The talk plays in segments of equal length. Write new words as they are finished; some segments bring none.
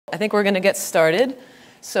I think we're going to get started.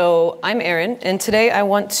 So I'm Erin, and today I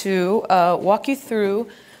want to walk you through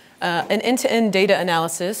an end-to-end data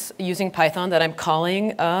analysis using Python that I'm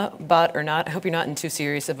calling bot or not. I hope you're not in too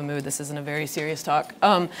serious of a mood. This isn't a very serious talk.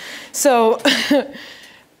 So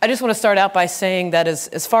I just want to start out by saying that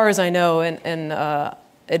as far as I know, and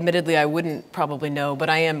admittedly I wouldn't probably know, but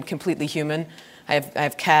I am completely human. I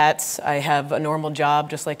have cats. I have a normal job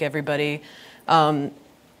just like everybody.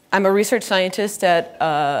 I'm a research scientist at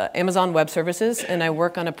Amazon Web Services, and I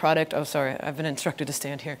work on a product. Oh, sorry, I've been instructed to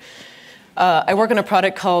stand here. I work on a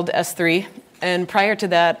product called S3, and prior to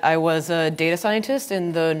that, I was a data scientist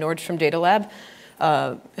in the Nordstrom Data Lab,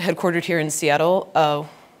 headquartered here in Seattle,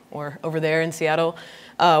 or over there in Seattle,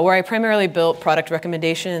 where I primarily built product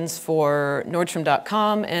recommendations for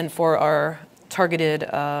Nordstrom.com and for our targeted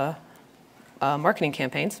marketing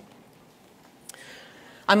campaigns.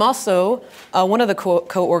 I'm also one of the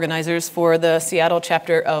co-organizers for the Seattle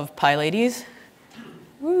chapter of PyLadies.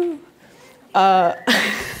 Woo! And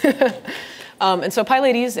so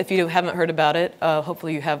PyLadies, if you haven't heard about it,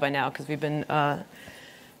 hopefully you have by now because we've been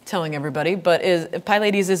telling everybody, but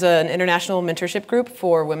PyLadies is an international mentorship group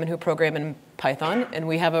for women who program in Python, and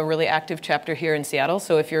we have a really active chapter here in Seattle.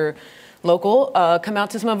 So if you're local, come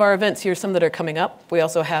out to some of our events. Here's some that are coming up. We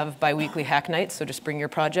also have bi-weekly hack nights, so just bring your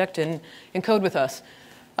project and code with us.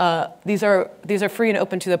 These are free and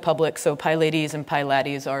open to the public, so PyLadies and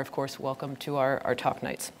PyLaddies are, of course, welcome to our talk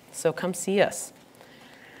nights. So come see us.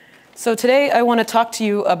 So today I want to talk to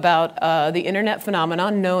you about the internet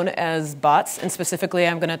phenomenon known as bots, and specifically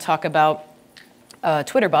I'm going to talk about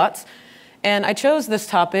Twitter bots. And I chose this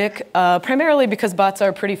topic primarily because bots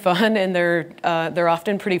are pretty fun and they're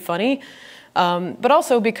often pretty funny, but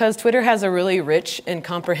also because Twitter has a really rich and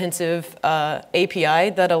comprehensive API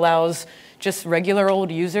that allows just regular old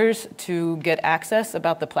users to get access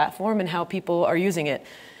about the platform and how people are using it.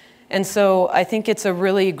 And so I think it's a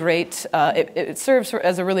really great, it serves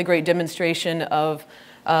as a really great demonstration of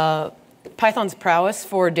Python's prowess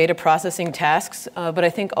for data processing tasks, but I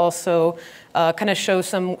think also kind of shows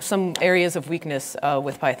some areas of weakness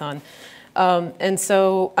with Python. And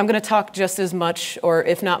so I'm going to talk just as much, or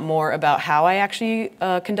if not more, about how I actually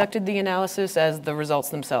conducted the analysis as the results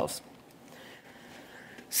themselves.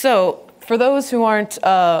 So for those who aren't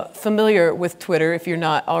familiar with Twitter, if you're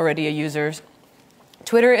not already a user,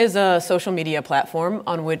 Twitter is a social media platform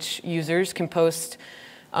on which users can post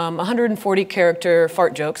 140-character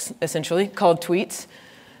fart jokes, essentially, called tweets.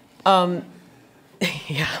 Yeah,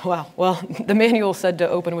 wow. Well, the manual said to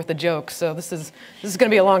open with a joke, so this is going to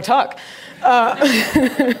be a long talk.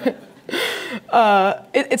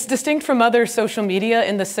 It's distinct from other social media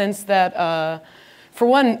in the sense that, for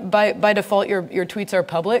one, by default, your tweets are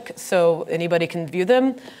public, so anybody can view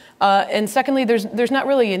them. And secondly, there's not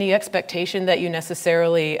really any expectation that you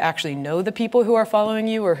necessarily actually know the people who are following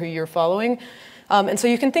you or who you're following. And so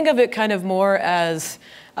you can think of it kind of more as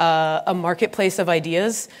a marketplace of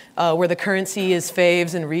ideas where the currency is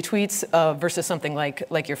faves and retweets versus something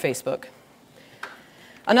like your Facebook.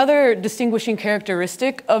 Another distinguishing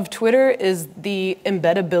characteristic of Twitter is the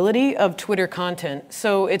embeddability of Twitter content.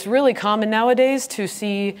 So it's really common nowadays to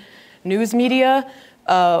see news media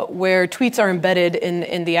where tweets are embedded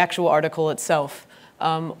in the actual article itself.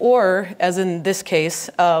 Or, as in this case,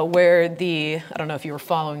 where I don't know if you were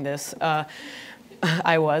following this,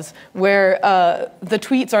 I was, where the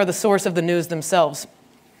tweets are the source of the news themselves.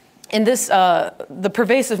 And this, the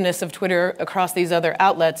pervasiveness of Twitter across these other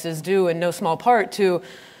outlets is due in no small part to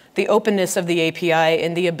the openness of the API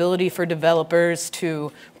and the ability for developers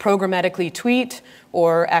to programmatically tweet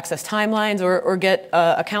or access timelines or get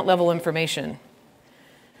account level information.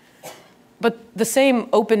 But the same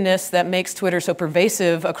openness that makes Twitter so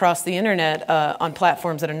pervasive across the internet on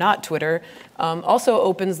platforms that are not Twitter also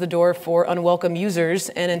opens the door for unwelcome users.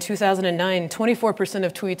 And in 2009, 24%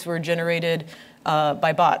 of tweets were generated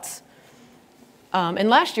by bots. And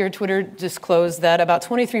last year, Twitter disclosed that about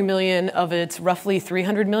 23 million of its roughly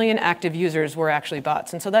 300 million active users were actually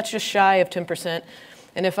bots. And so that's just shy of 10%.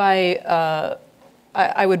 And if I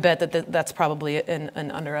would bet that that's probably an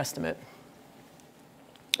underestimate.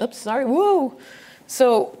 Oops, sorry, woo!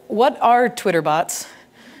 So what are Twitter bots?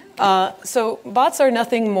 So bots are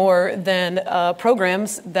nothing more than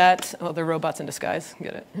programs that, oh, they're robots in disguise,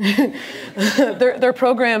 get it? they're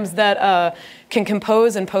programs that can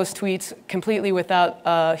compose and post tweets completely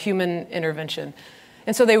without human intervention.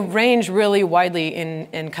 And so they range really widely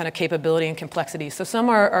in kind of capability and complexity. So some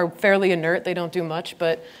are fairly inert, they don't do much,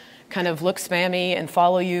 but kind of look spammy and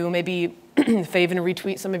follow you, maybe fave and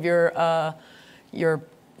retweet some of your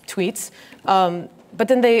tweets. But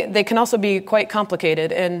then they can also be quite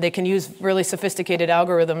complicated, and they can use really sophisticated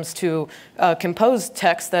algorithms to compose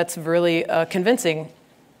text that's really convincing.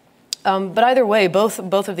 But either way, both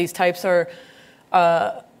of these types are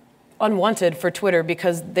unwanted for Twitter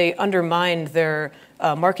because they undermine their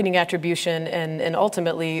marketing attribution and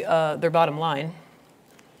ultimately their bottom line.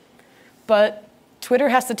 But Twitter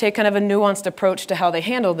has to take kind of a nuanced approach to how they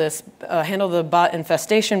handle this, handle the bot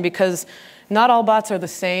infestation, because not all bots are the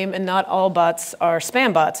same, and not all bots are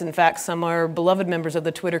spam bots. In fact, some are beloved members of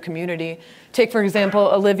the Twitter community. Take, for example,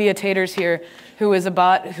 Olivia Taters here, who is a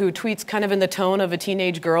bot who tweets kind of in the tone of a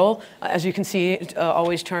teenage girl. As you can see,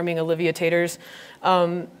 always charming Olivia Taters.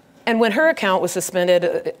 And when her account was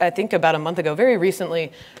suspended, I think about a month ago, very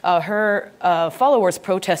recently, her followers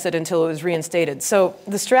protested until it was reinstated. So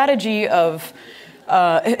the strategy of,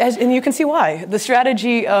 and you can see why, the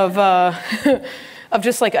strategy of of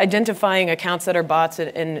just like identifying accounts that are bots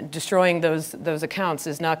and destroying those accounts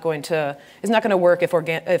is not going to work if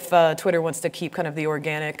Twitter wants to keep kind of the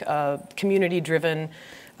organic, community-driven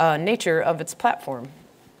nature of its platform.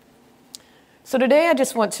 So today I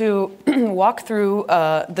just want to walk through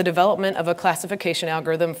the development of a classification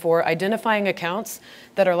algorithm for identifying accounts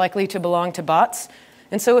that are likely to belong to bots.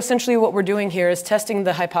 And so essentially what we're doing here is testing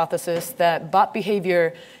the hypothesis that bot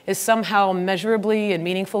behavior is somehow measurably and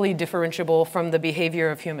meaningfully differentiable from the behavior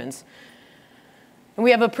of humans. And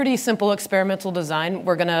we have a pretty simple experimental design.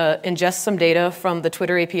 We're going to ingest some data from the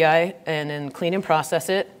Twitter API and then clean and process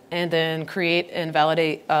it, and then create and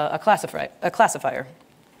validate a classifier.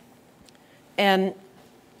 And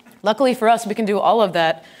luckily for us, we can do all of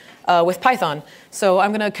that with Python. So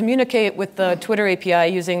I'm going to communicate with the Twitter API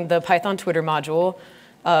using the Python Twitter module,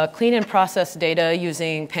 clean and process data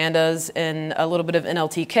using pandas and a little bit of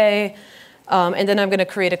NLTK, and then I'm going to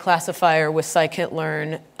create a classifier with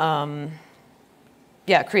scikit-learn.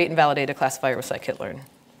 Create and validate a classifier with scikit-learn.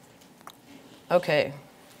 Okay.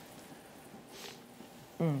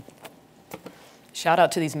 Shout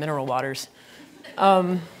out to these mineral waters.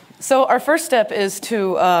 So our first step is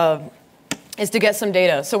to get some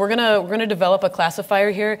data. So we're gonna develop a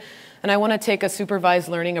classifier here, and I want to take a supervised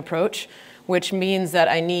learning approach, which means that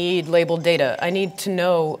I need labeled data. I need to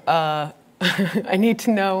know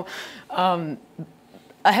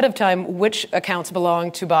ahead of time which accounts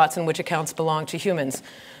belong to bots and which accounts belong to humans.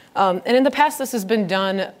 And in the past, this has been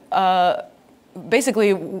done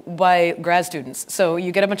basically by grad students. So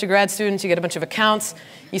you get a bunch of grad students, you get a bunch of accounts,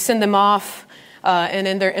 you send them off. And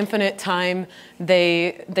in their infinite time,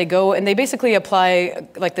 they go and they basically apply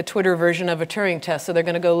like the Twitter version of a Turing test. So they're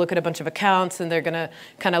going to go look at a bunch of accounts, and they're going to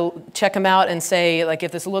kind of check them out and say, like,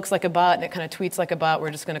 if this looks like a bot and it kind of tweets like a bot, we're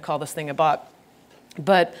just going to call this thing a bot.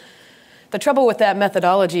 But the trouble with that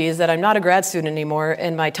methodology is that I'm not a grad student anymore,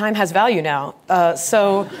 and my time has value now.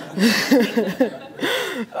 So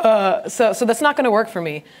that's not going to work for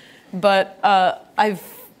me. But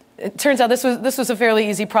it turns out this was a fairly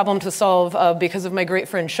easy problem to solve because of my great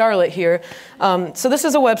friend Charlotte here. So this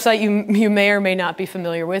is a website you may or may not be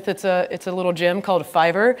familiar with. It's a little gem called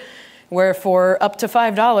Fiverr, where for up to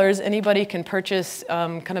 $5, anybody can purchase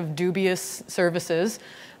kind of dubious services,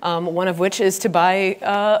 one of which is to buy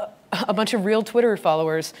a bunch of real Twitter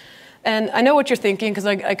followers. And I know what you're thinking, because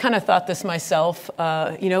I kind of thought this myself.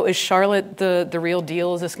 Is Charlotte the real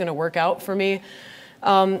deal? Is this going to work out for me?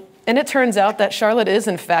 And it turns out that Charlotte is,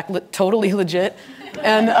 in fact, totally legit.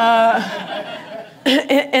 And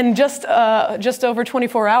in just over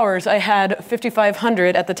 24 hours, I had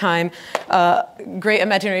 5,500 at the time great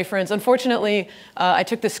imaginary friends. Unfortunately, I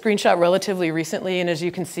took this screenshot relatively recently, and as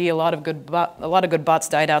you can see, a lot of good bots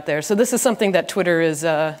died out there. So this is something that Twitter is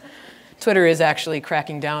actually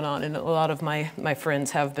cracking down on, and a lot of my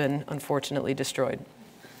friends have been unfortunately destroyed.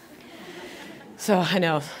 So I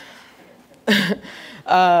know.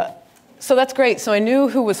 So that's great. So I knew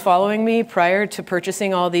who was following me prior to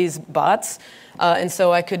purchasing all these bots, and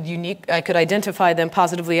so I could identify them,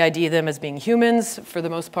 positively ID them as being humans for the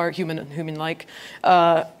most part, human-like,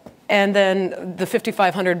 and then the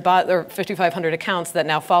 5,500 accounts that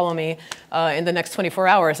now follow me in the next 24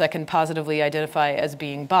 hours, I can positively identify as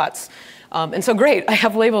being bots. And so great, I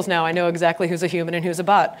have labels now. I know exactly who's a human and who's a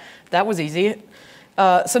bot. That was easy.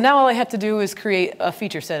 So now all I have to do is create a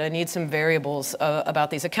feature set. I need some variables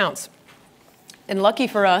about these accounts. And lucky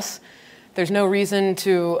for us, there's no reason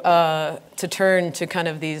to turn to kind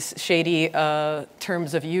of these shady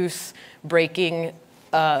terms of use breaking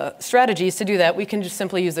strategies to do that. We can just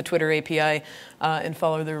simply use the Twitter API and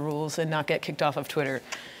follow their rules and not get kicked off of Twitter.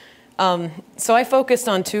 So I focused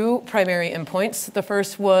on two primary endpoints. The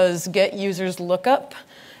first was get users lookup.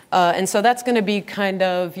 And so that's going to be kind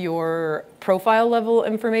of your profile level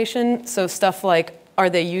information. So stuff like Are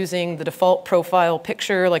they using the default profile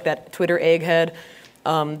picture, like that Twitter egghead?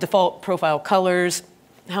 Default profile colors?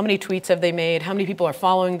 How many tweets have they made? How many people are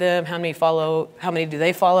following them? How many do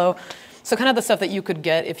they follow? So kind of the stuff that you could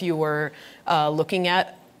get if you were looking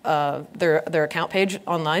at their account page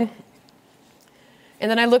online. And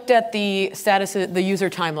then I looked at the status, the user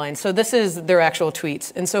timeline. So this is their actual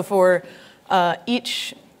tweets. And so for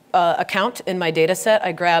each account in my data set,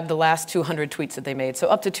 I grabbed the last 200 tweets that they made. So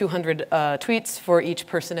up to 200 tweets for each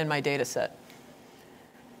person in my data set.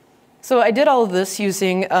 So I did all of this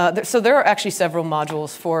using, so there are actually several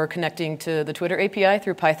modules for connecting to the Twitter API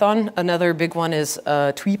through Python. Another big one is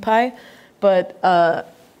TweePy. But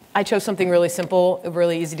I chose something really simple,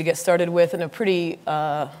 really easy to get started with, and a pretty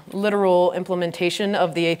literal implementation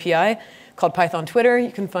of the API called Python Twitter.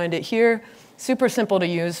 You can find it here. Super simple to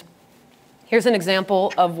use. Here's an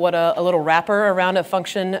example of what a little wrapper around a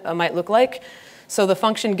function might look like. So the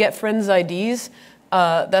function getFriendsIDs,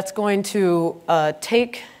 that's going to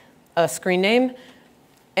take a screen name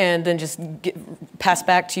and then just pass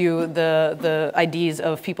back to you the IDs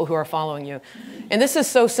of people who are following you. And this is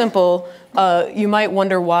so simple, you might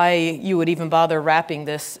wonder why you would even bother wrapping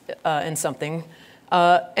this in something.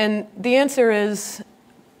 And the answer is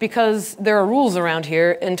because there are rules around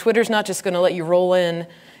here, and Twitter's not just going to let you roll in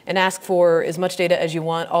and ask for as much data as you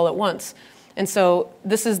want all at once. And so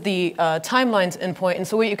this is the timelines endpoint. And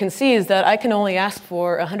so what you can see is that I can only ask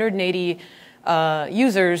for 180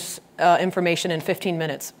 users' information in 15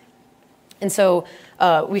 minutes. And so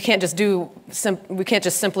we can't just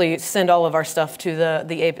simply send all of our stuff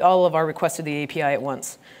to all of our requests to the API at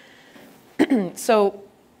once. So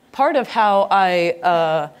part of how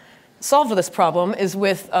I solved this problem is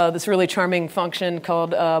with this really charming function called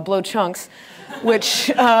blow chunks, which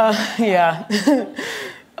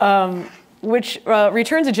which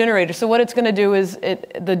returns a generator. So what it's going to do is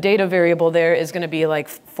the data variable there is going to be like,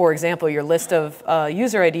 for example, your list of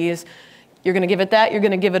user IDs. You're going to give it that. You're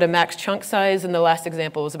going to give it a max chunk size. And the last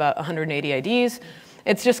example was about 180 IDs.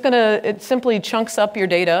 It's just going to, it simply chunks up your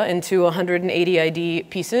data into 180 ID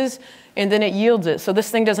pieces, and then it yields it. So this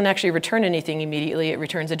thing doesn't actually return anything immediately. It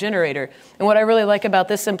returns a generator. And what I really like about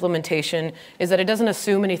this implementation is that it doesn't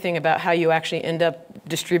assume anything about how you actually end up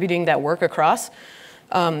distributing that work across.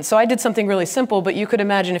 So I did something really simple, but you could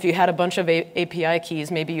imagine if you had a bunch of API keys,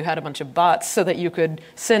 maybe you had a bunch of bots so that you could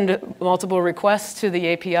send multiple requests to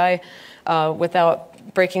the API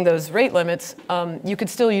without breaking those rate limits. You could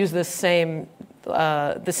still use this same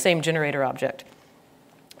generator object.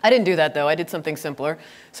 I didn't do that though. I did something simpler.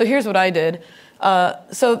 So here's what I did.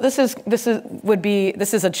 So this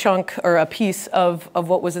is a chunk or a piece of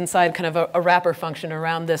what was inside kind of a wrapper function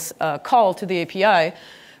around this call to the API.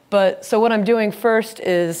 But so what I'm doing first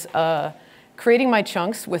is creating my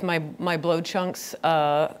chunks with my blow chunks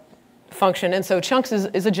function. And so chunks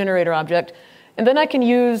is a generator object. And then I can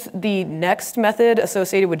use the next method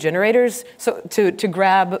associated with generators to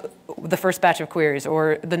grab the first batch of queries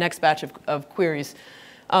or the next batch of queries.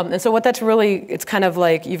 And so what that's really, it's kind of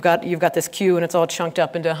like you've got this queue and it's all chunked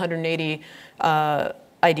up into 180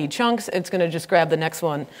 ID chunks. It's going to just grab the next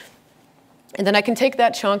one. And then I can take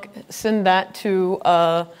that chunk, send that to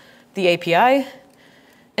the API,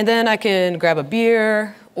 and then I can grab a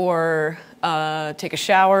beer or take a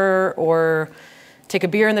shower or take a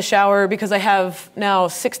beer in the shower because I have now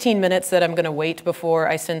 16 minutes that I'm going to wait before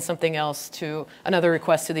I send something else to another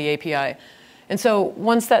request to the API. And so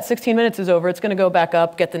once that 16 minutes is over, it's going to go back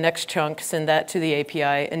up, get the next chunk, send that to the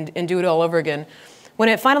API, and do it all over again. When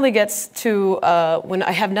it finally gets to when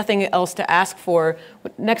I have nothing else to ask for,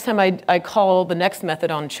 next time I call the next method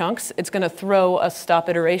on chunks, it's going to throw a stop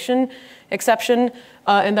iteration exception,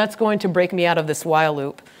 and that's going to break me out of this while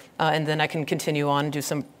loop, and then I can continue on and do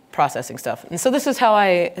some processing stuff. And so this is how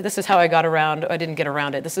I got around. I didn't get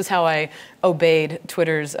around it. This is how I obeyed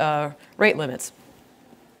Twitter's rate limits.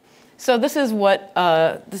 So this is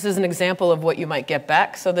an example of what you might get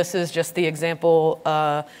back. So this is just the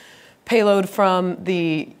example payload from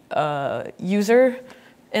the user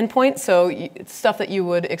endpoint. So it's stuff that you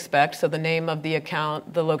would expect. So the name of the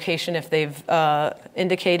account, the location if they've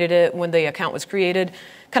indicated it when the account was created,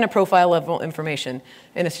 kind of profile level information.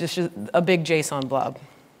 And it's just a big JSON blob.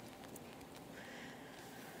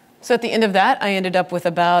 So at the end of that, I ended up with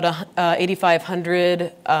about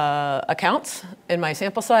 8,500 accounts in my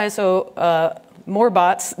sample size. So more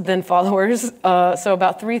bots than followers. So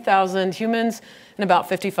about 3,000 humans and about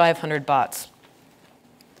 5,500 bots.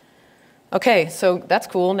 OK, so that's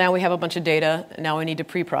cool. Now we have a bunch of data. Now we need to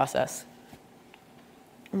pre-process.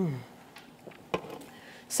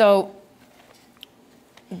 So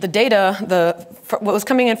the data, what was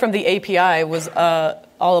coming in from the API was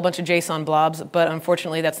all a bunch of JSON blobs, but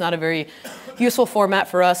unfortunately that's not a very useful format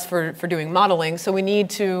for us for doing modeling, so we need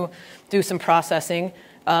to do some processing.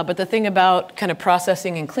 But the thing about kind of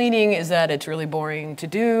processing and cleaning is that it's really boring to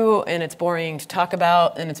do, and it's boring to talk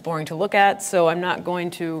about, and it's boring to look at, so I'm not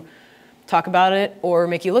going to talk about it or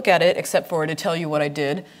make you look at it, except for to tell you what I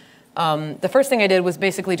did. The first thing I did was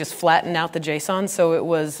basically just flatten out the JSON, so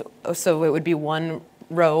it would be one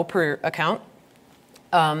row per account.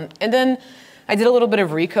 And then I did a little bit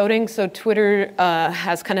of recoding. So Twitter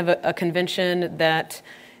has kind of a convention that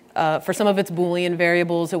for some of its Boolean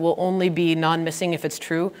variables, it will only be non-missing if it's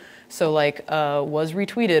true. So like was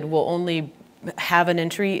retweeted will only have an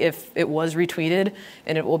entry if it was retweeted,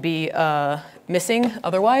 and it will be missing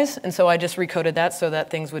otherwise. And so I just recoded that so that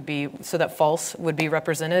that false would be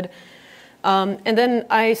represented. And then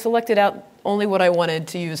I selected out only what I wanted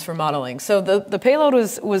to use for modeling. So the payload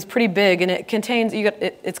was pretty big, and it contains,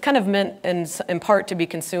 it's kind of meant in part to be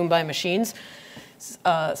consumed by machines.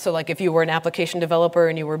 So like if you were an application developer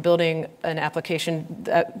and you were building an application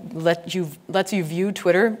that lets you view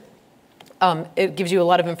Twitter, it gives you a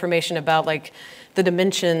lot of information about like the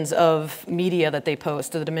dimensions of media that they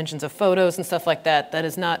post, the dimensions of photos and stuff like that.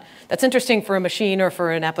 That's interesting for a machine or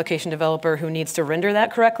for an application developer who needs to render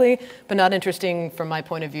that correctly, but not interesting from my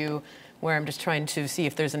point of view, where I'm just trying to see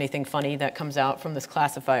if there's anything funny that comes out from this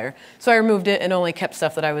classifier. So I removed it and only kept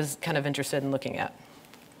stuff that I was kind of interested in looking at.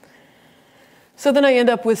 So then I end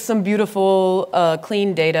up with some beautiful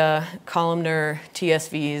clean data, columnar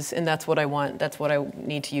TSVs, and that's what I want. That's what I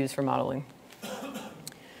need to use for modeling.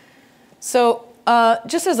 So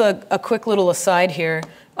just as a quick little aside here,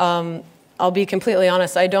 I'll be completely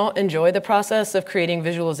honest, I don't enjoy the process of creating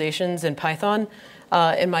visualizations in Python.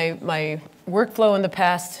 And my workflow in the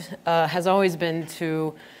past has always been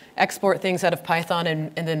to export things out of Python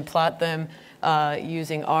and then plot them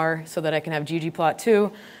using R so that I can have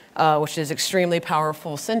ggplot2. Which is extremely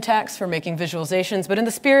powerful syntax for making visualizations. But in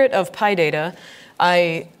the spirit of PyData,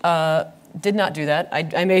 I did not do that.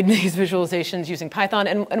 I made these visualizations using Python.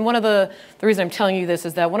 And one of the reason I'm telling you this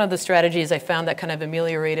is that one of the strategies I found that kind of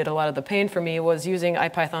ameliorated a lot of the pain for me was using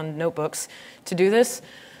IPython notebooks to do this,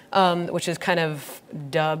 which is kind of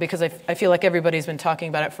duh, because I feel like everybody's been talking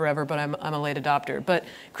about it forever, but I'm a late adopter. But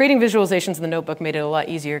creating visualizations in the notebook made it a lot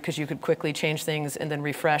easier because you could quickly change things and then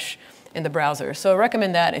refresh in the browser. So I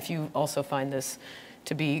recommend that if you also find this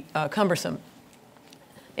to be cumbersome.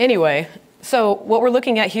 Anyway, so what we're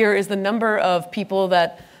looking at here is the number of people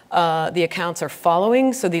that the accounts are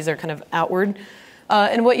following. So these are kind of outward.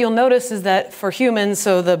 And what you'll notice is that for humans,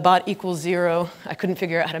 so the bot equals 0. I couldn't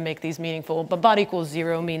figure out how to make these meaningful, but bot equals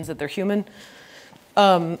 0 means that they're human.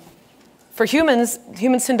 For humans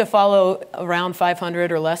tend to follow around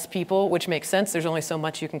 500 or less people, which makes sense. There's only so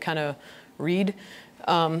much you can kind of read.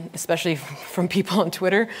 Especially from people on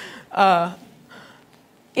Twitter. Yeah,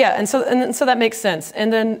 and so that makes sense.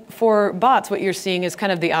 And then for bots, what you're seeing is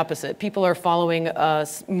kind of the opposite. People are following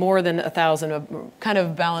more than 1,000, kind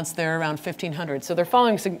of balanced there around 1,500. So they're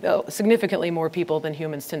following significantly more people than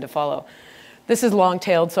humans tend to follow. This is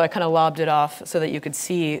long-tailed, so I kind of lobbed it off so that you could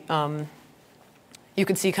see kind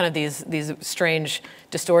of these strange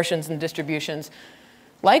distortions and distributions.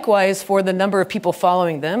 Likewise, for the number of people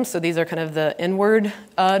following them, so these are kind of the inward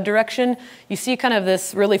direction, you see kind of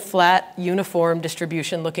this really flat, uniform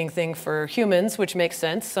distribution looking thing for humans, which makes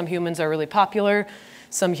sense. Some humans are really popular.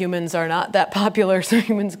 Some humans are not that popular. Some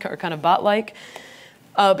humans are kind of bot-like.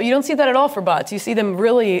 But you don't see that at all for bots. You see them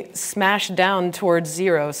really smashed down towards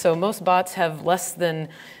 0. So most bots have less than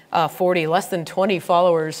 40, less than 20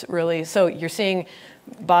 followers, really. So you're seeing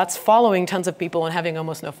bots following tons of people and having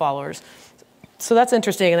almost no followers. So that's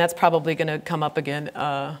interesting, and that's probably going to come up again,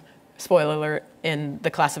 spoiler alert, in the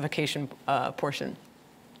classification portion.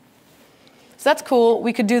 So that's cool.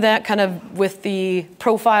 We could do that kind of with the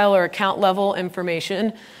profile or account level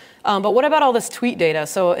information. But what about all this tweet data?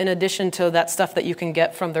 So in addition to that stuff that you can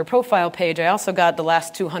get from their profile page, I also got the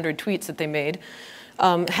last 200 tweets that they made.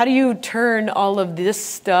 How do you turn all of this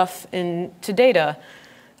stuff into data?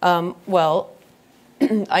 Well,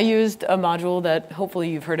 I used a module that hopefully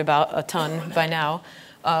you've heard about a ton by now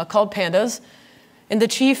called Pandas. And the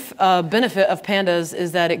chief benefit of Pandas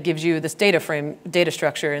is that it gives you this data frame, data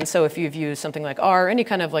structure. And so if you've used something like R, any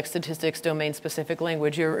kind of like statistics domain-specific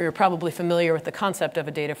language, you're probably familiar with the concept of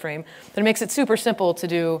a data frame. But it makes it super simple to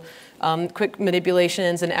do quick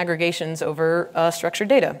manipulations and aggregations over structured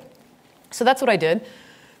data. So that's what I did.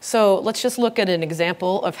 So let's just look at an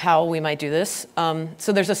example of how we might do this.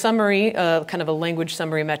 So there's a summary, kind of a language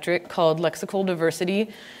summary metric called lexical diversity,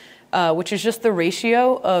 which is just the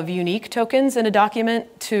ratio of unique tokens in a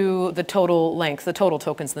document to the total length, the total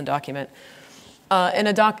tokens in the document. And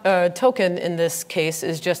a token in this case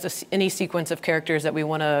is just any sequence of characters that we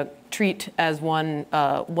want to treat as one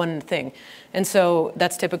thing. And so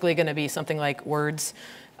that's typically going to be something like words.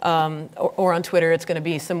 Or on Twitter, it's going to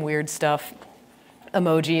be some weird stuff,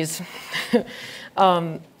 emojis.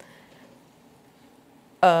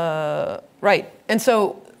 Right. And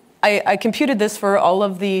so I computed this for all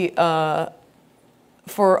of the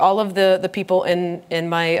people in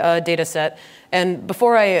my data set. And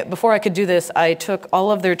before I could do this, I took all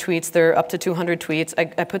of their tweets. They're up to 200 tweets.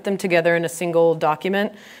 I put them together in a single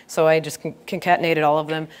document. So I just concatenated all of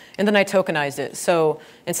them. And then I tokenized it. So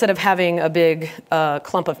instead of having a big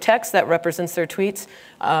clump of text that represents their tweets,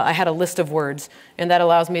 I had a list of words. And that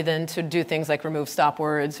allows me then to do things like remove stop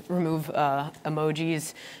words, remove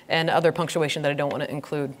emojis, and other punctuation that I don't want to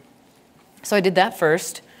include. So I did that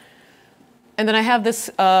first. And then I have this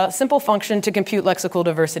simple function to compute lexical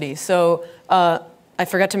diversity. So I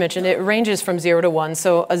forgot to mention, it ranges from 0 to 1.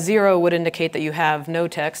 So a 0 would indicate that you have no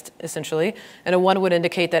text, essentially. And a 1 would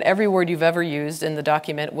indicate that every word you've ever used in the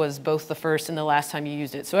document was both the first and the last time you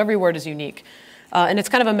used it. So every word is unique. And it's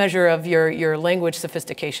kind of a measure of your language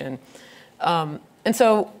sophistication. And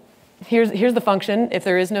so here's the function. If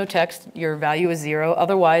there is no text, your value is 0.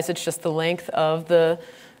 Otherwise, it's just the length of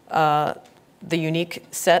the unique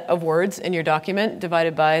set of words in your document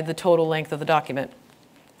divided by the total length of the document.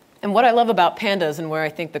 And what I love about pandas and where I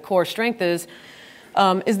think the core strength is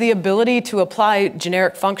the ability to apply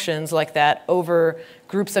generic functions like that over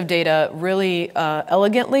groups of data really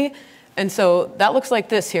elegantly. And so that looks like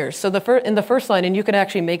this here. So in the first line, and you could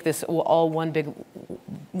actually make this all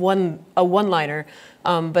a one-liner,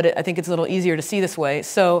 but I think it's a little easier to see this way.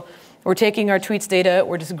 So we're taking our tweets data,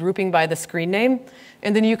 we're just grouping by the screen name,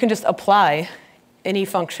 and then you can just apply any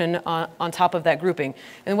function on top of that grouping.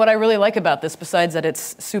 And what I really like about this, besides that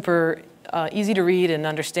it's super easy to read and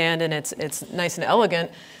understand and it's nice and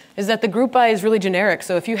elegant, is that the group by is really generic.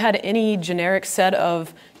 So if you had any generic set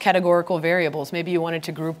of categorical variables, maybe you wanted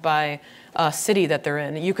to group by city that they're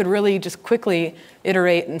in, you could really just quickly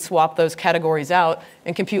iterate and swap those categories out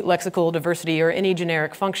and compute lexical diversity or any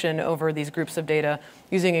generic function over these groups of data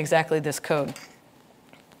using exactly this code.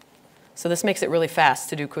 So this makes it really fast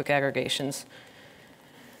to do quick aggregations.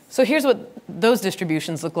 So here's what those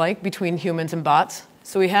distributions look like between humans and bots.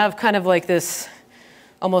 So we have kind of like this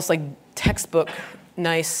almost like textbook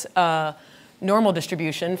nice normal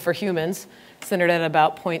distribution for humans, centered at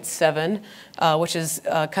about 0.7, which is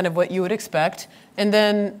kind of what you would expect. And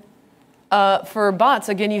then for bots,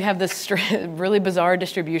 again, you have this really bizarre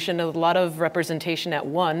distribution, a lot of representation at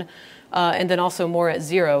 1, and then also more at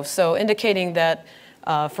 0. So indicating that,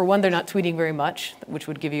 for one, they're not tweeting very much, which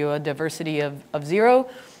would give you a diversity of 0,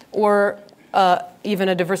 or even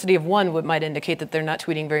a diversity of 1 might indicate that they're not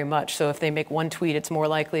tweeting very much. So if they make one tweet, it's more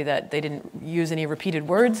likely that they didn't use any repeated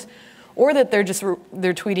words, or that they're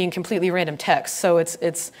tweeting completely random text. So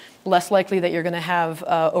it's less likely that you're going to have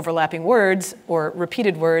overlapping words or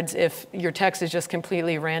repeated words if your text is just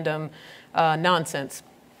completely random nonsense.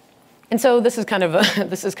 And so this is kind of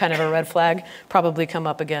a red flag, probably come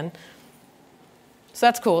up again. So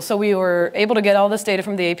that's cool. So we were able to get all this data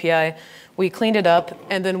from the API. We cleaned it up,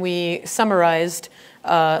 and then we summarized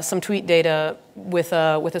some tweet data with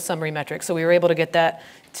a summary metric. So we were able to get that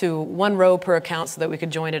to 1 row per account so that we could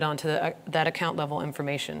join it onto that account level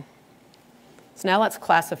information. So now let's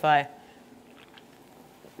classify.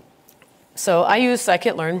 So I use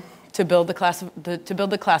scikit-learn to build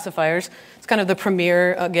the classifiers. It's kind of the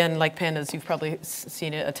premier, again, like pandas. You've probably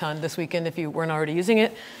seen it a ton this weekend if you weren't already using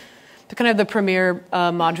it. It's kind of the premier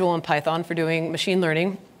module in Python for doing machine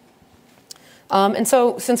learning. And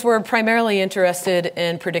so since we're primarily interested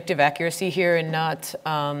in predictive accuracy here and not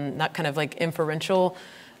kind of like inferential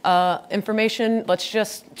information, let's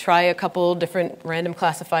just try a couple different random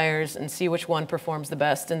classifiers and see which one performs the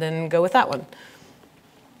best and then go with that one.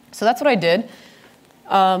 So that's what I did.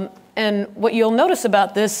 And what you'll notice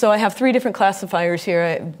about this, so I have 3 different classifiers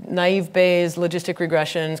here: naive Bayes, logistic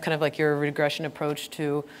regressions, kind of like your regression approach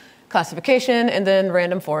to classification, and then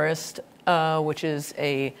random forest, which is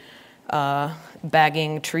a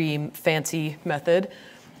bagging tree fancy method.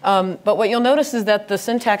 But what you'll notice is that the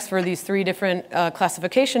syntax for these 3 different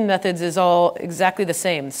classification methods is all exactly the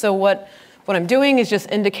same. So what I'm doing is just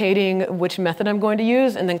indicating which method I'm going to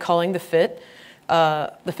use and then calling the fit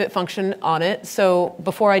function on it. So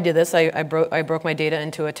before I did this, I broke my data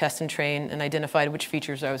into a test and train and identified which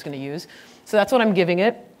features I was going to use. So that's what I'm giving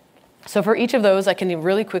it. So for each of those, I can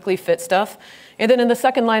really quickly fit stuff. And then in the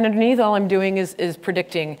second line underneath, all I'm doing is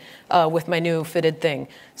predicting with my new fitted thing.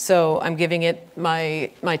 So I'm giving it my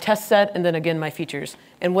test set and then again my features.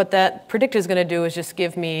 And what that predict is going to do is just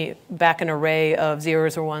give me back an array of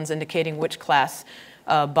zeros or ones indicating which class,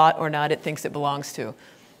 bot or not, it thinks it belongs to.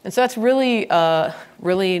 And so that's really,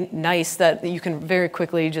 really nice that you can very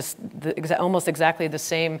quickly just almost exactly the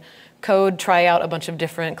same code, try out a bunch of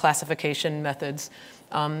different classification methods,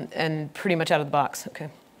 and pretty much out of the box. Okay.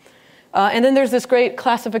 And then there's this great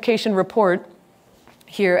classification report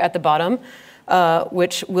here at the bottom,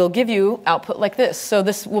 which will give you output like this. So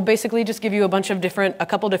this will basically just give you a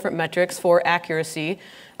couple different metrics for accuracy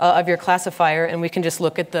of your classifier, and we can just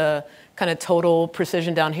look at the kind of total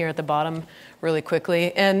precision down here at the bottom really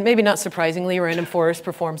quickly. And maybe not surprisingly, random forest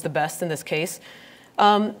performs the best in this case.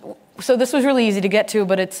 So this was really easy to get to,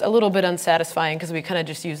 but it's a little bit unsatisfying because we kind of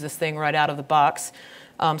just use this thing right out of the box.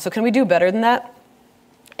 So can we do better than that?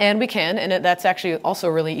 And we can, and that's actually also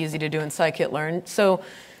really easy to do in scikit-learn. So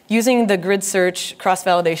using the grid search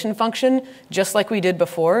cross-validation function, just like we did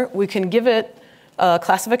before, we can give it a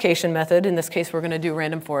classification method. In this case, we're going to do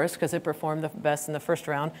random forest because it performed the best in the first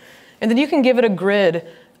round. And then you can give it a grid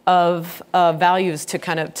of values to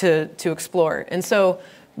kind of to explore. And so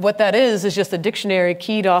what that is just a dictionary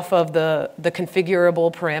keyed off of the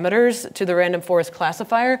configurable parameters to the random forest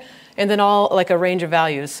classifier, and then all like a range of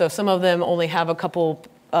values. So some of them only have a couple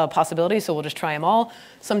possibilities, so we'll just try them all.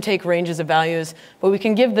 Some take ranges of values, but we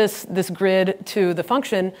can give this grid to the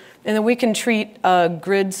function, and then we can treat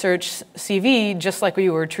grid search CV just like we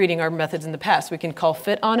were treating our methods in the past. We can call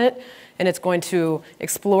fit on it, and it's going to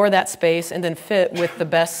explore that space and then fit with the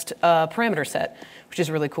best parameter set, which is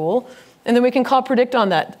really cool. And then we can call predict on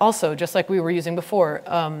that also, just like we were using before,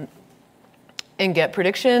 and get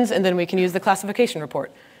predictions, and then we can use the classification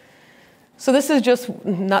report. So this is just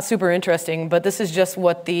not super interesting, but this is just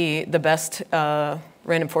what the best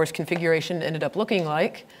random forest configuration ended up looking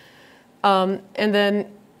like. And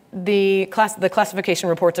then the classification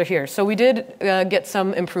reports are here. So we did get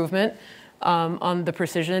some improvement on the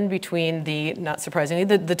precision between the, not surprisingly,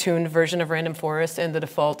 the tuned version of random forest and the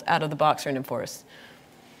default out-of-the-box random forest.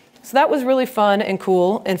 So that was really fun and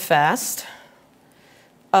cool and fast.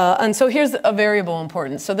 And so here's a variable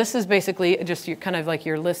importance. So this is basically just kind of like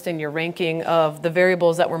your list and your ranking of the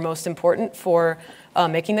variables that were most important for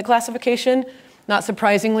making the classification. Not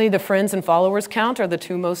surprisingly, the friends and followers count are the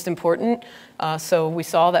two most important. So we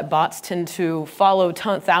saw that bots tend to follow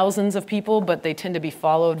thousands of people, but they tend to be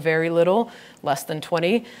followed very little, less than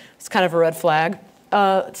 20. It's kind of a red flag.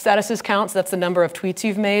 Statuses counts, that's the number of tweets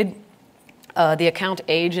you've made. The account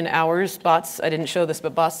age in hours, bots, I didn't show this,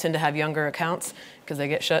 but bots tend to have younger accounts because they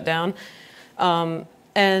get shut down.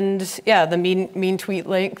 And yeah, the mean tweet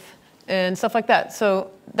length and stuff like that.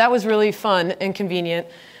 So that was really fun and convenient.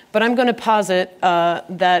 But I'm going to posit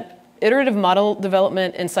that iterative model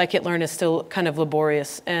development in scikit-learn is still kind of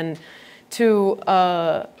laborious. And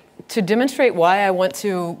to demonstrate why I want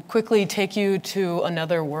to quickly take you to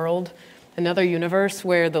another world, another universe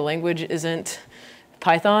where the language isn't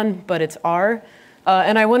Python, but it's R.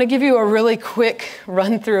 And I want to give you a really quick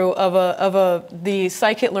run through of the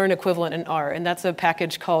scikit-learn equivalent in R, and that's a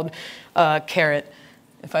package called Caret,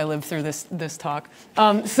 if I live through this talk.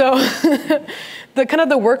 So the kind of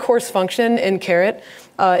the workhorse function in Caret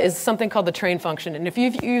is something called the train function. And if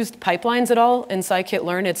you've used pipelines at all in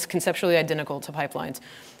scikit-learn, it's conceptually identical to pipelines.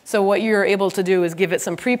 So what you're able to do is give it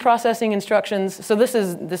some pre-processing instructions. So this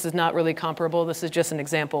is not really comparable. This is just an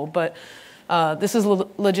example, but this is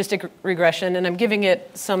logistic regression, and I'm giving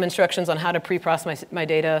it some instructions on how to pre-process my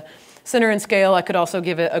data. Center and scale, I could also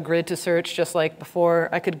give it a grid to search just like before.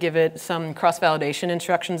 I could give it some cross-validation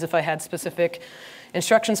instructions if I had specific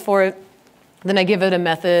instructions for it. Then I give it a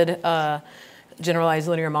method, generalized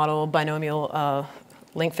linear model, binomial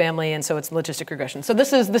link family, and so it's logistic regression. So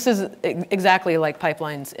this is exactly like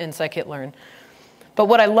pipelines in scikit-learn. But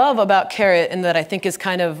what I love about Caret, and that I think is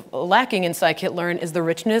kind of lacking in scikit-learn, is the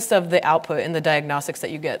richness of the output and the diagnostics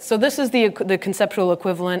that you get. So this is the conceptual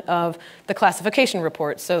equivalent of the classification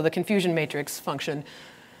report, so the confusion matrix function.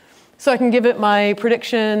 So I can give it my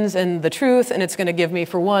predictions and the truth, and it's going to give me,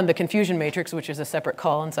 for one, the confusion matrix, which is a separate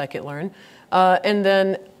call in scikit-learn, and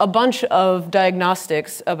then a bunch of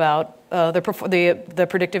diagnostics about the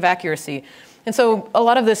predictive accuracy. And so a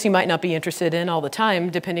lot of this you might not be interested in all the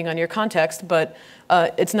time, depending on your context, but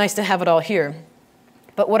it's nice to have it all here.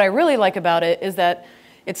 But what I really like about it is that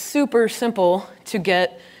it's super simple to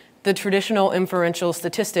get the traditional inferential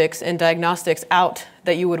statistics and diagnostics out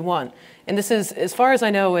that you would want. And this is, as far as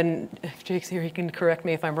I know, and if Jake's here, he can correct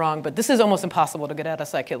me if I'm wrong, but this is almost impossible to get out of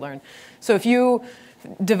scikit-learn. So if you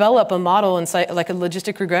develop a model in like a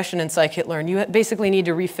logistic regression in scikit-learn, you basically need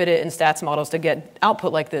to refit it in stats models to get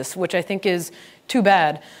output like this, which I think is too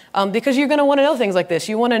bad. Because you're going to want to know things like this.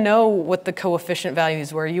 You want to know what the coefficient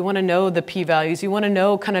values were. You want to know the p-values. You want to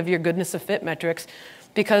know kind of your goodness of fit metrics.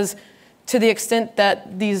 Because to the extent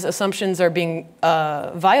that these assumptions are being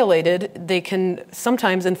violated, they can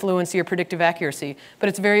sometimes influence your predictive accuracy. But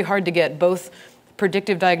it's very hard to get both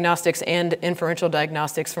predictive diagnostics and inferential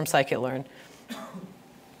diagnostics from scikit-learn.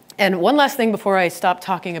 And one last thing before I stop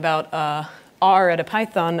talking about R at a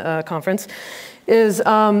Python conference is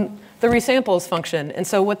the resamples function. And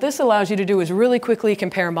so what this allows you to do is really quickly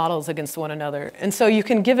compare models against one another. And so you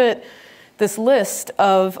can give it this list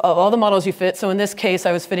of all the models you fit. So in this case,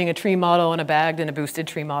 I was fitting a tree model and a bagged and a boosted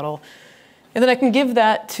tree model. And then I can give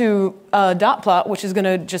that to dot plot, which is going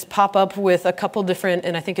to just pop up with a couple different,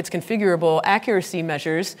 and I think it's configurable, accuracy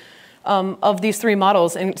measures of these three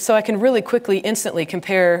models. And so I can really quickly, instantly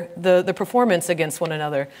compare the performance against one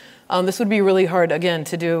another. This would be really hard, again,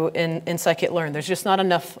 to do in scikit-learn. There's just not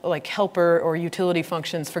enough like helper or utility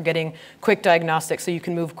functions for getting quick diagnostics so you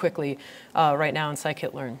can move quickly right now in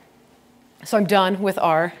scikit-learn. So I'm done with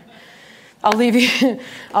R. I'll leave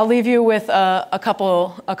you with a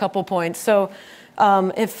couple points. So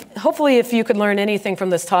hopefully if you could learn anything from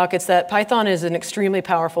this talk, it's that Python is an extremely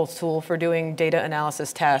powerful tool for doing data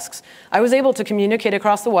analysis tasks. I was able to communicate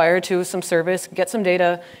across the wire to some service, get some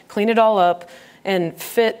data, clean it all up, and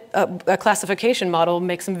fit a classification model,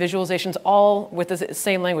 make some visualizations all with the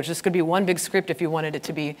same language. This could be one big script if you wanted it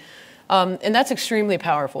to be. And that's extremely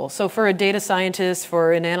powerful. So for a data scientist,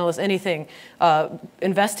 for an analyst, anything,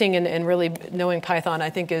 investing in really knowing Python, I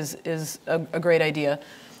think is a great idea.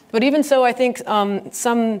 But even so, I think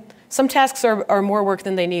some tasks are more work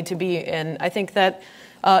than they need to be. And I think that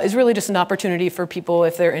is really just an opportunity for people,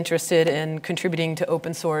 if they're interested in contributing to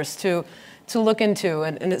open source, to look into,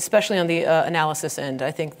 and especially on the analysis end.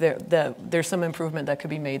 I think there's some improvement that could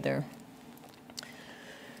be made there.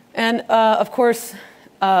 And of course,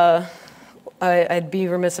 I'd be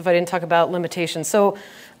remiss if I didn't talk about limitations. So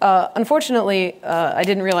unfortunately, I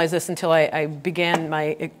didn't realize this until I began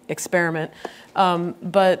my experiment.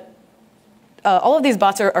 But all of these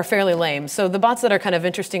bots are fairly lame. So the bots that are kind of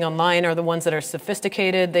interesting online are the ones that are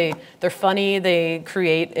sophisticated. They're funny. They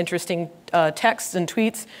create interesting texts and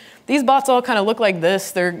tweets. These bots all kind of look like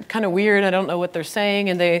this. They're kind of weird. I don't know what they're saying.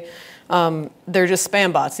 And they're just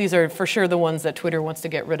spam bots. These are for sure the ones that Twitter wants to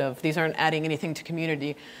get rid of. These aren't adding anything to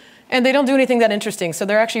community. And they don't do anything that interesting, so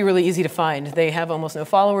they're actually really easy to find. They have almost no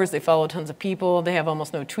followers. They follow tons of people. They have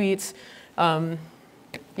almost no tweets.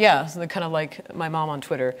 Yeah, so they're kind of like my mom on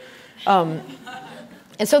Twitter. And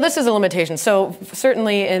so this is a limitation. So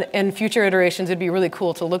certainly in future iterations, it'd be really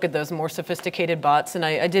cool to look at those more sophisticated bots. And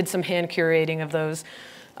I did some hand curating of those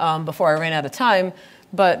before I ran out of time.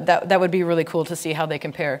 But that would be really cool to see how they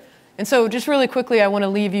compare. And so just really quickly, I want to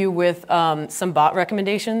leave you with some bot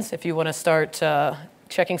recommendations if you want to start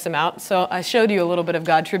checking some out. So I showed you a little bit of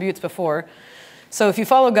God Tributes before. So if you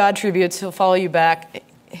follow God Tributes, he'll follow you back.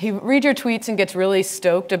 He reads your tweets and gets really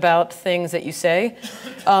stoked about things that you say,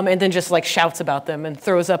 and then just like shouts about them and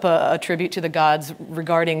throws up a tribute to the gods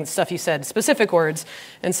regarding stuff you said, specific words.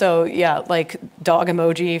 And so, yeah, like dog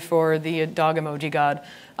emoji for the dog emoji god.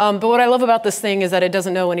 But what I love about this thing is that it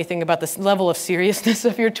doesn't know anything about this level of seriousness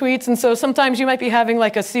of your tweets. And so sometimes you might be having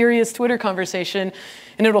like a serious Twitter conversation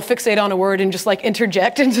and it'll fixate on a word and just like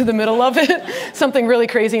interject into the middle of it, something really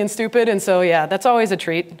crazy and stupid. And so, yeah, that's always a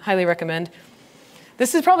treat. Highly recommend.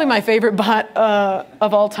 This is probably my favorite bot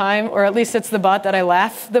of all time, or at least it's the bot that I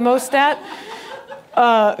laugh the most at.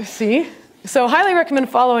 See? So highly recommend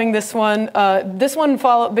following this one. This one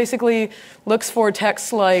basically looks for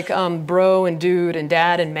texts like bro and dude and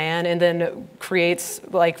dad and man, and then creates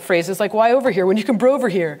like phrases like why over here when you can bro over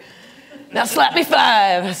here? Now slap me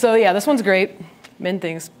 5. So yeah, this one's great. Men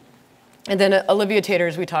things. And then Olivia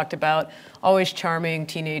Taters we talked about. Always charming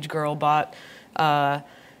teenage girl bot.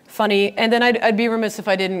 Funny. And then I'd be remiss if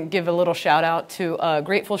I didn't give a little shout out to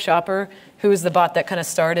Grateful Shopper, who is the bot that kind of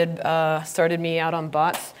started me out on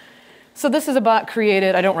bots. So this is a bot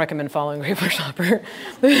created. I don't recommend following Grateful Shopper.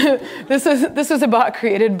 This is a bot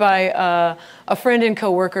created by a friend and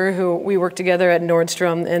coworker who we worked together at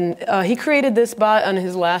Nordstrom, and he created this bot on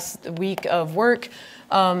his last week of work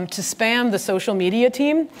to spam the social media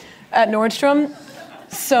team at Nordstrom.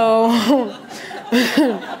 So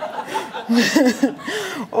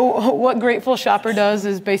what Grateful Shopper does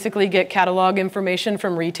is basically get catalog information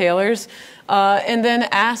from retailers and then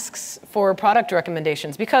asks for product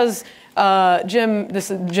recommendations because Jim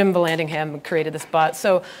Vallandigham created this bot.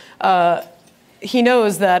 So he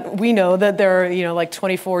knows that we know that there are, like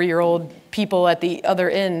 24-year-old people at the other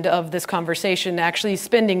end of this conversation actually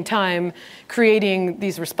spending time creating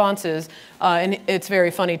these responses, and it's very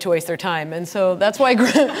funny to waste their time. And so that's why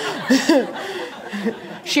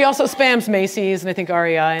she also spams Macy's and I think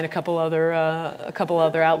REI and a couple other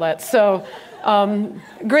outlets. So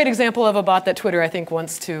great example of a bot that Twitter, I think,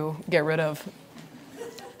 wants to get rid of.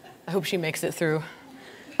 I hope she makes it through.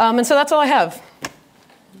 And so that's all I have.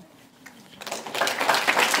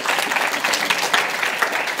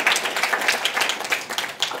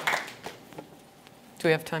 Do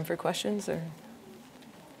we have time for questions? Or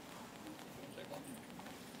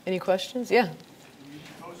any questions? Yeah.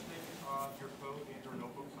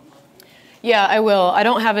 Yeah, I will. I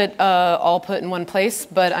don't have it all put in one place,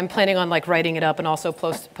 but I'm planning on writing it up and also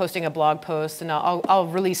posting a blog post, and I'll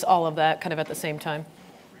release all of that kind of at the same time.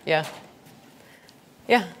 Yeah.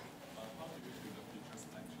 Yeah.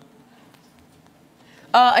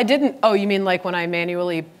 I didn't. Oh, you mean like when I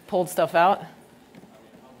manually pulled stuff out?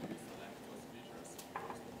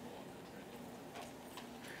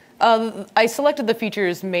 I selected the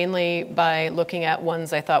features mainly by looking at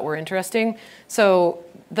ones I thought were interesting. So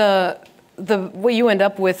what you end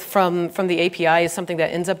up with from the API is something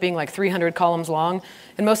that ends up being like 300 columns long,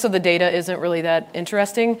 and most of the data isn't really that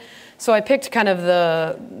interesting. So I picked kind of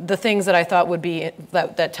the things that I thought would be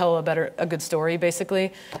that tell a good story,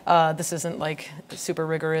 basically. This isn't like super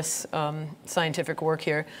rigorous scientific work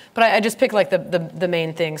here, but I just picked like the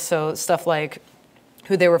main things. So stuff like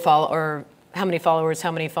who they were or how many followers,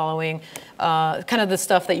 how many following, kind of the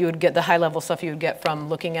stuff that you would get, the high-level stuff you would get from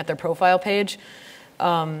looking at their profile page.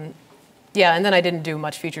 Yeah, and then I didn't do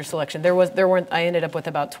much feature selection. I ended up with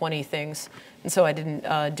about 20 things, and so I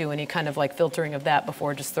didn't do any kind of like filtering of that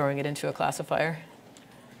before just throwing it into a classifier.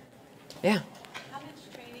 Yeah. How much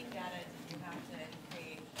training data did you have to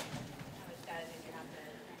create? How much data did you have to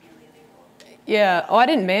manually label? Yeah, I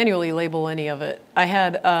didn't manually label any of it. I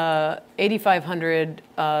had 8,500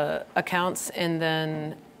 accounts, and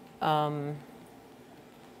then, and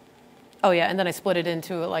then I split it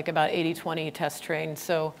into like about 80-20 test train.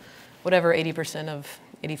 So whatever 80% of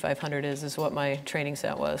 8,500 is what my training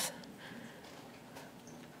set was.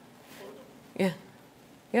 Yeah,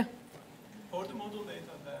 yeah. For the model data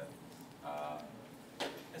that,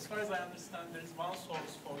 as far as I understand, there's one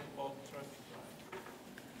source for both traffic,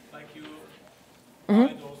 right? Like you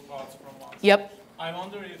buy those bots from one. Yep. I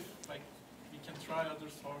wonder if we can try other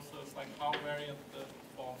sources, like how variant the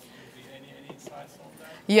bots would be. Any insights on that?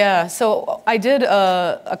 Yeah, so I did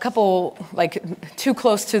a couple, too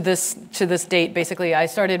close to this date, basically. I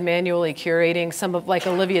started manually curating some of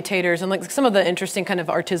Olivia Tater's and some of the interesting kind of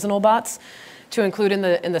artisanal bots to include in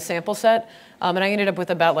the sample set. And I ended up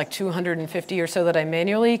with about 250 or so that I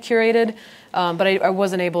manually curated. But I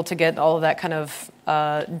wasn't able to get all of that kind of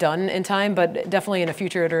done in time. But definitely in a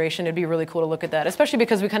future iteration, it'd be really cool to look at that, especially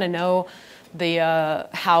because we kind of know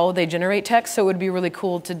how they generate text. So it would be really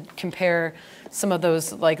cool to compare some of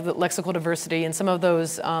those, like the lexical diversity and some of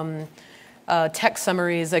those text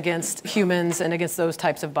summaries against humans and against those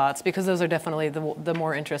types of bots, because those are definitely the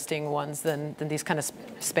more interesting ones than these kind of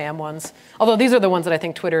spam ones. Although these are the ones that I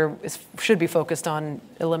think Twitter should be focused on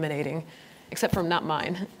eliminating, except for not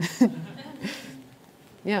mine.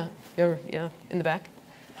 Yeah, yeah, in the back.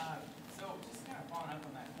 So just kind of following up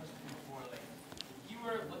on that question before, you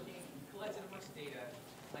were looking, you collected a bunch of data,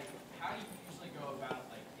 how do you usually go about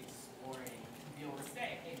exploring to be able to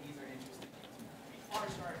say, hey, these are interesting things? Far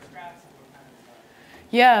charts, graphs, what kind of stuff?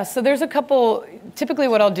 Yeah, so there's a couple. Typically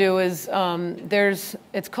what I'll do is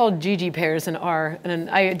it's called GG pairs in R,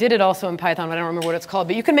 and I did it also in Python, but I don't remember what it's called.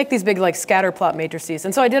 But you can make these big scatter plot matrices,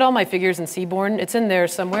 and so I did all my figures in Seaborn. It's in there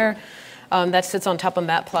somewhere. That sits on top of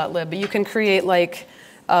matplotlib, but you can create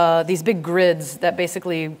these big grids that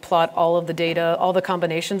basically plot all of the data, all the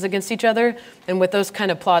combinations against each other. And with those kind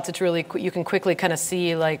of plots, it's really you can quickly kind of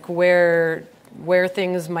see where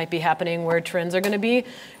things might be happening, where trends are going to be.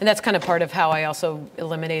 And that's kind of part of how I also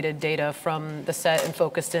eliminated data from the set and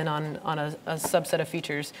focused in on a subset of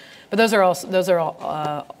features. But those are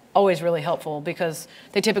all always really helpful, because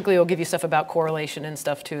they typically will give you stuff about correlation and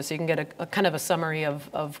stuff too. So you can get a kind of a summary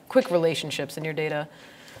of quick relationships in your data.